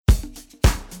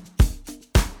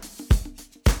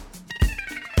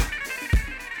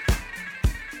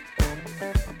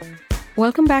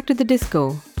Welcome back to the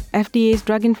D.I.S.C.O, FDA's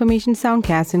Drug Information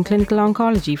Soundcast in Clinical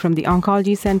Oncology from the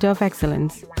Oncology Center of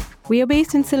Excellence. We are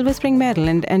based in Silver Spring,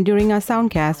 Maryland, and during our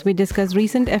soundcast, we discuss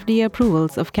recent FDA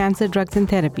approvals of cancer drugs and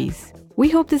therapies. We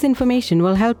hope this information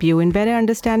will help you in better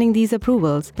understanding these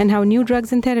approvals and how new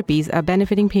drugs and therapies are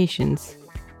benefiting patients.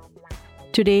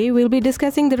 Today, we'll be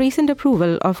discussing the recent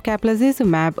approval of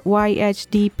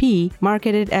caplacizumab-yhdp,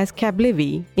 marketed as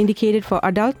Cablivi, indicated for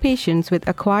adult patients with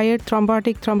acquired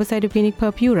thrombotic thrombocytopenic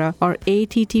purpura, or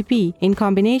aTTP, in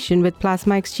combination with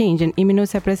plasma exchange and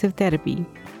immunosuppressive therapy.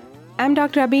 I'm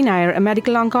Dr. Abhi Nair, a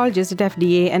medical oncologist at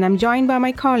FDA, and I'm joined by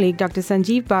my colleague, Dr.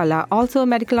 Sanjeev Bala, also a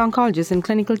medical oncologist and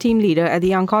clinical team leader at the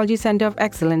Oncology Center of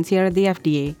Excellence here at the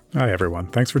FDA. Hi, everyone.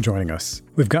 Thanks for joining us.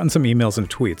 We've gotten some emails and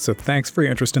tweets, so thanks for your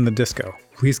interest in the D.I.S.C.O.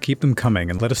 Please keep them coming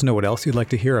and let us know what else you'd like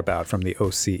to hear about from the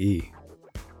OCE.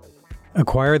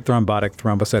 Acquired thrombotic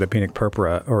thrombocytopenic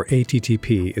purpura, or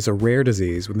aTTP, is a rare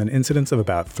disease with an incidence of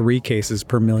about 3 cases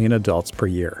per million adults per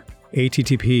year.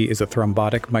 aTTP is a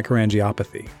thrombotic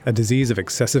microangiopathy, a disease of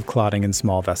excessive clotting in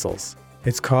small vessels.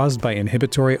 It's caused by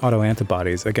inhibitory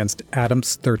autoantibodies against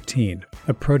ADAMTS13,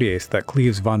 a protease that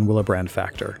cleaves von Willebrand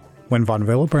factor. When von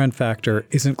Willebrand factor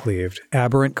isn't cleaved,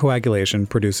 aberrant coagulation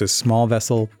produces small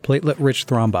vessel, platelet-rich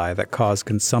thrombi that cause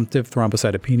consumptive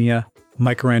thrombocytopenia,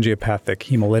 microangiopathic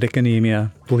hemolytic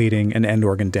anemia, bleeding, and end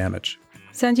organ damage.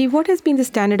 Sanjeev, what has been the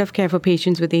standard of care for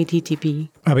patients with aTTP?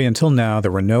 Abhi, until now,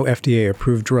 there were no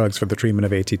FDA-approved drugs for the treatment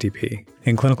of aTTP.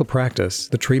 In clinical practice,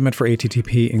 the treatment for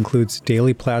aTTP includes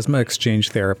daily plasma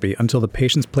exchange therapy until the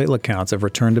patient's platelet counts have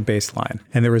returned to baseline,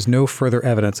 and there is no further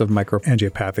evidence of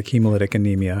microangiopathic hemolytic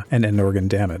anemia and end organ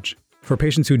damage. For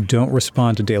patients who don't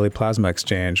respond to daily plasma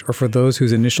exchange, or for those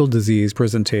whose initial disease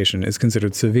presentation is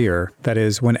considered severe, that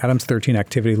is, when ADAMTS13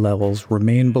 activity levels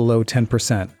remain below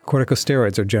 10%,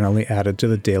 corticosteroids are generally added to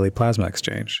the daily plasma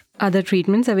exchange. Other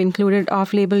treatments have included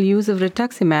off-label use of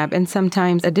rituximab and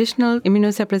sometimes additional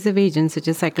immunosuppressive agents such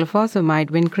as cyclophosphamide,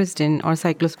 vincristine, or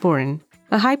cyclosporin.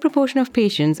 A high proportion of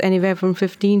patients, anywhere from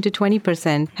 15 to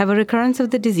 20%, have a recurrence of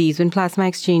the disease when plasma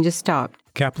exchange is stopped.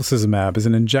 Caplacizumab is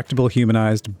an injectable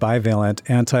humanized bivalent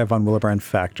anti-von Willebrand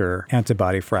factor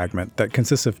antibody fragment that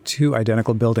consists of 2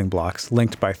 identical building blocks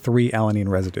linked by 3 alanine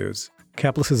residues.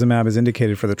 Caplacizumab is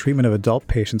indicated for the treatment of adult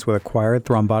patients with acquired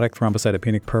thrombotic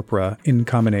thrombocytopenic purpura in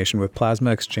combination with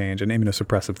plasma exchange and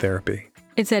immunosuppressive therapy.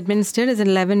 It's administered as an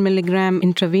 11 mg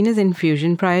intravenous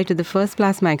infusion prior to the first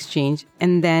plasma exchange,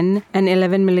 and then an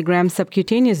 11 mg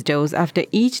subcutaneous dose after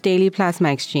each daily plasma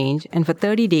exchange and for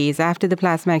 30 days after the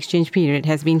plasma exchange period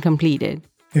has been completed.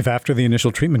 If after the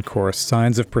initial treatment course,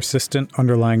 signs of persistent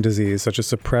underlying disease such as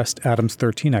suppressed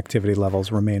ADAMTS13 activity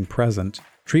levels remain present,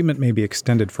 treatment may be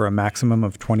extended for a maximum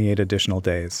of 28 additional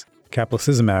days.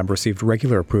 Caplacizumab received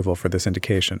regular approval for this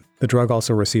indication. The drug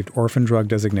also received orphan drug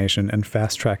designation and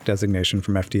fast track designation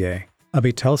from FDA.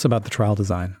 Abhi, tell us about the trial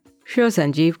design. Sure,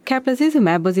 Sanjeev.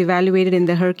 Caplacizumab was evaluated in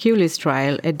the Hercules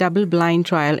trial, a double-blind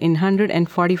trial in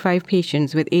 145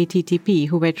 patients with aTTP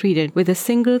who were treated with a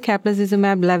single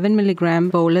caplacizumab 11 mg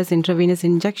bolus intravenous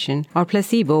injection or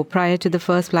placebo prior to the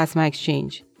first plasma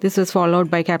exchange. This was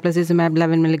followed by caplacizumab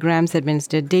 11 mg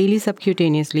administered daily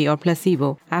subcutaneously or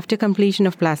placebo after completion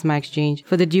of plasma exchange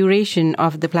for the duration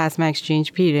of the plasma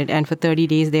exchange period and for 30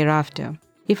 days thereafter.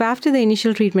 If after the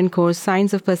initial treatment course,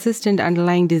 signs of persistent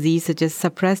underlying disease such as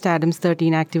suppressed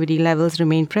ADAMTS13 activity levels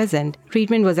remain present,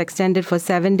 treatment was extended for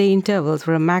 7-day intervals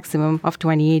for a maximum of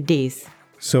 28 days.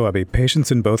 So, Abhi,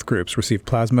 patients in both groups received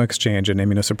plasma exchange and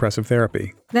immunosuppressive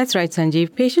therapy. That's right,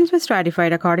 Sanjeev. Patients were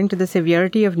stratified according to the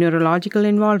severity of neurological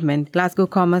involvement, Glasgow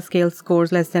Coma Scale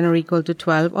scores less than or equal to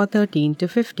 12 or 13 to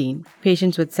 15.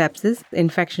 Patients with sepsis,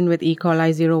 infection with E.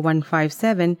 coli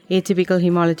 0157, atypical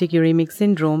hemolytic uremic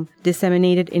syndrome,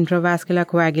 disseminated intravascular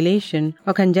coagulation,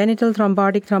 or congenital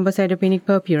thrombotic thrombocytopenic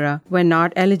purpura were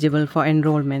not eligible for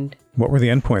enrollment. What were the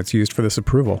endpoints used for this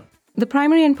approval? The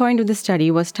primary endpoint of the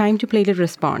study was time to platelet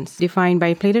response, defined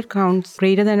by platelet counts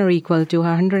greater than or equal to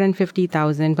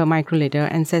 150,000 per microliter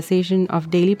and cessation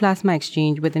of daily plasma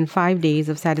exchange within 5 days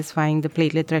of satisfying the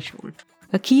platelet threshold.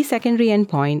 A key secondary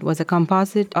endpoint was a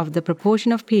composite of the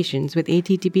proportion of patients with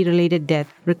aTTP-related death,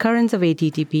 recurrence of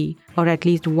aTTP, or at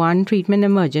least one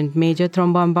treatment-emergent major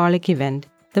thromboembolic event.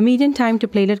 The median time to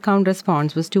platelet count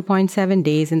response was 2.7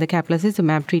 days in the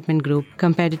caplacizumab treatment group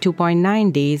compared to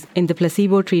 2.9 days in the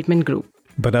placebo treatment group.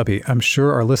 But Abhi, I'm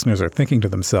sure our listeners are thinking to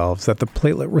themselves that the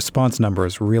platelet response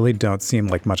numbers really don't seem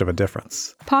like much of a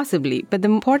difference. Possibly, but the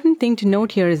important thing to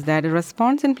note here is that a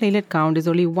response in platelet count is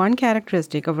only one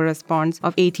characteristic of a response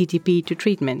of aTTP to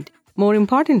treatment. More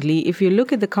importantly, if you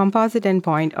look at the composite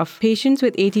endpoint of patients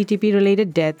with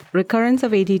aTTP-related death, recurrence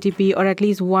of aTTP, or at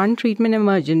least one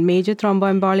treatment-emergent major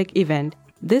thromboembolic event,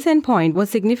 this endpoint was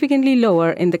significantly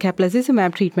lower in the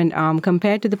caplacizumab treatment arm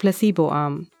compared to the placebo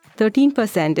arm.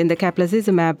 13% in the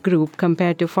caplacizumab group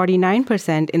compared to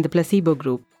 49% in the placebo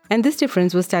group. And this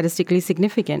difference was statistically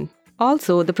significant.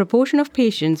 Also, the proportion of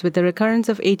patients with the recurrence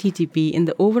of aTTP in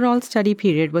the overall study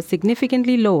period was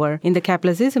significantly lower in the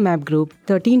caplacizumab group,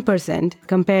 13%,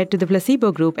 compared to the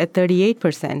placebo group at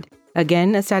 38%.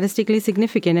 Again, a statistically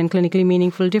significant and clinically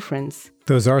meaningful difference.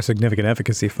 Those are significant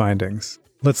efficacy findings.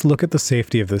 Let's look at the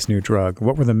safety of this new drug.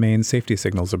 What were the main safety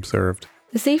signals observed?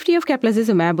 The safety of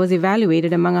caplacizumab was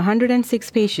evaluated among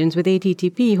 106 patients with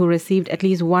aTTP who received at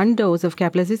least one dose of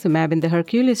caplacizumab in the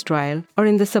Hercules trial or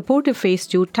in the supportive phase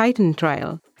 2 Titan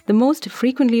trial. The most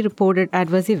frequently reported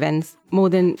adverse events, more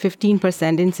than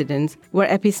 15% incidence, were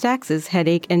epistaxis,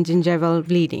 headache, and gingival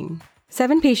bleeding.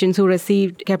 7 patients who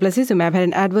received caplacizumab had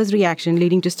an adverse reaction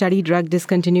leading to study drug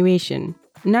discontinuation.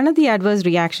 None of the adverse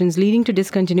reactions leading to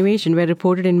discontinuation were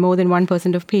reported in more than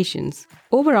 1% of patients.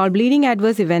 Overall, bleeding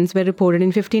adverse events were reported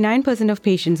in 59% of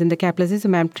patients in the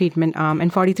caplacizumab treatment arm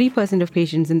and 43% of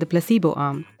patients in the placebo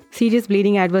arm. Serious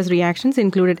bleeding adverse reactions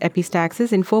included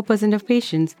epistaxis in 4% of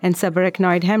patients and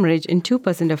subarachnoid hemorrhage in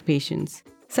 2% of patients.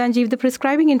 Sanjeev, the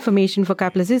prescribing information for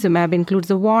caplacizumab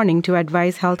includes a warning to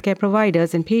advise healthcare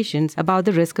providers and patients about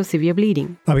the risk of severe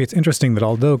bleeding. Abhi, it's interesting that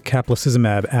although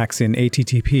caplacizumab acts in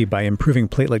aTTP by improving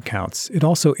platelet counts, it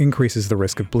also increases the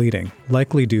risk of bleeding,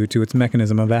 likely due to its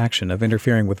mechanism of action of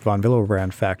interfering with von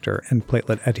Willebrand factor and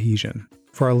platelet adhesion.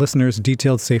 For our listeners,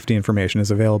 detailed safety information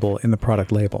is available in the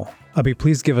product label. Abhi,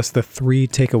 please give us the 3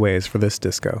 takeaways for this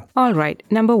D.I.S.C.O. All right.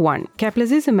 Number 1,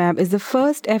 caplacizumab is the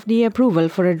first FDA approval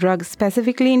for a drug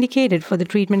specifically indicated for the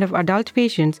treatment of adult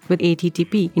patients with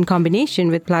aTTP in combination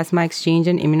with plasma exchange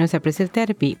and immunosuppressive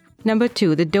therapy. Number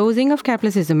 2, the dosing of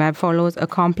caplacizumab follows a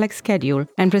complex schedule,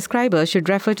 and prescribers should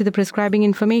refer to the prescribing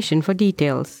information for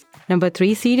details. Number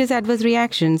 3, serious adverse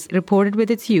reactions reported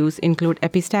with its use include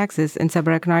epistaxis and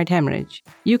subarachnoid hemorrhage.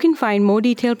 You can find more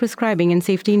detailed prescribing and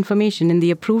safety information in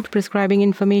the approved prescribing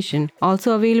information,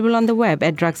 also available on the web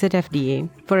at Drugs at FDA.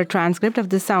 For a transcript of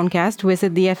this soundcast,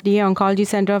 visit the FDA Oncology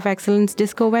Center of Excellence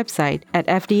D.I.S.C.O website at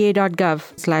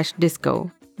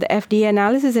fda.gov/D.I.S.C.O. The FDA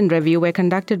analysis and review were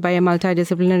conducted by a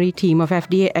multidisciplinary team of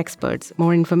FDA experts.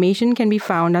 More information can be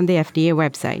found on the FDA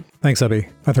website. Thanks, Abhi.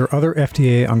 Are there other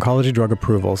FDA oncology drug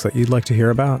approvals that you'd like to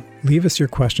hear about? Leave us your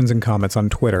questions and comments on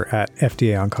Twitter at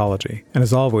FDA Oncology. And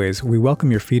as always, we welcome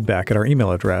your feedback at our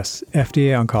email address,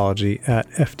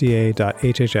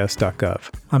 fdaoncology@fda.hhs.gov.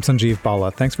 I'm Sanjeev Bala.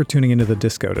 Thanks for tuning into the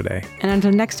D.I.S.C.O today. And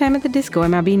until next time at the D.I.S.C.O,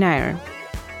 I'm Abhi Nair.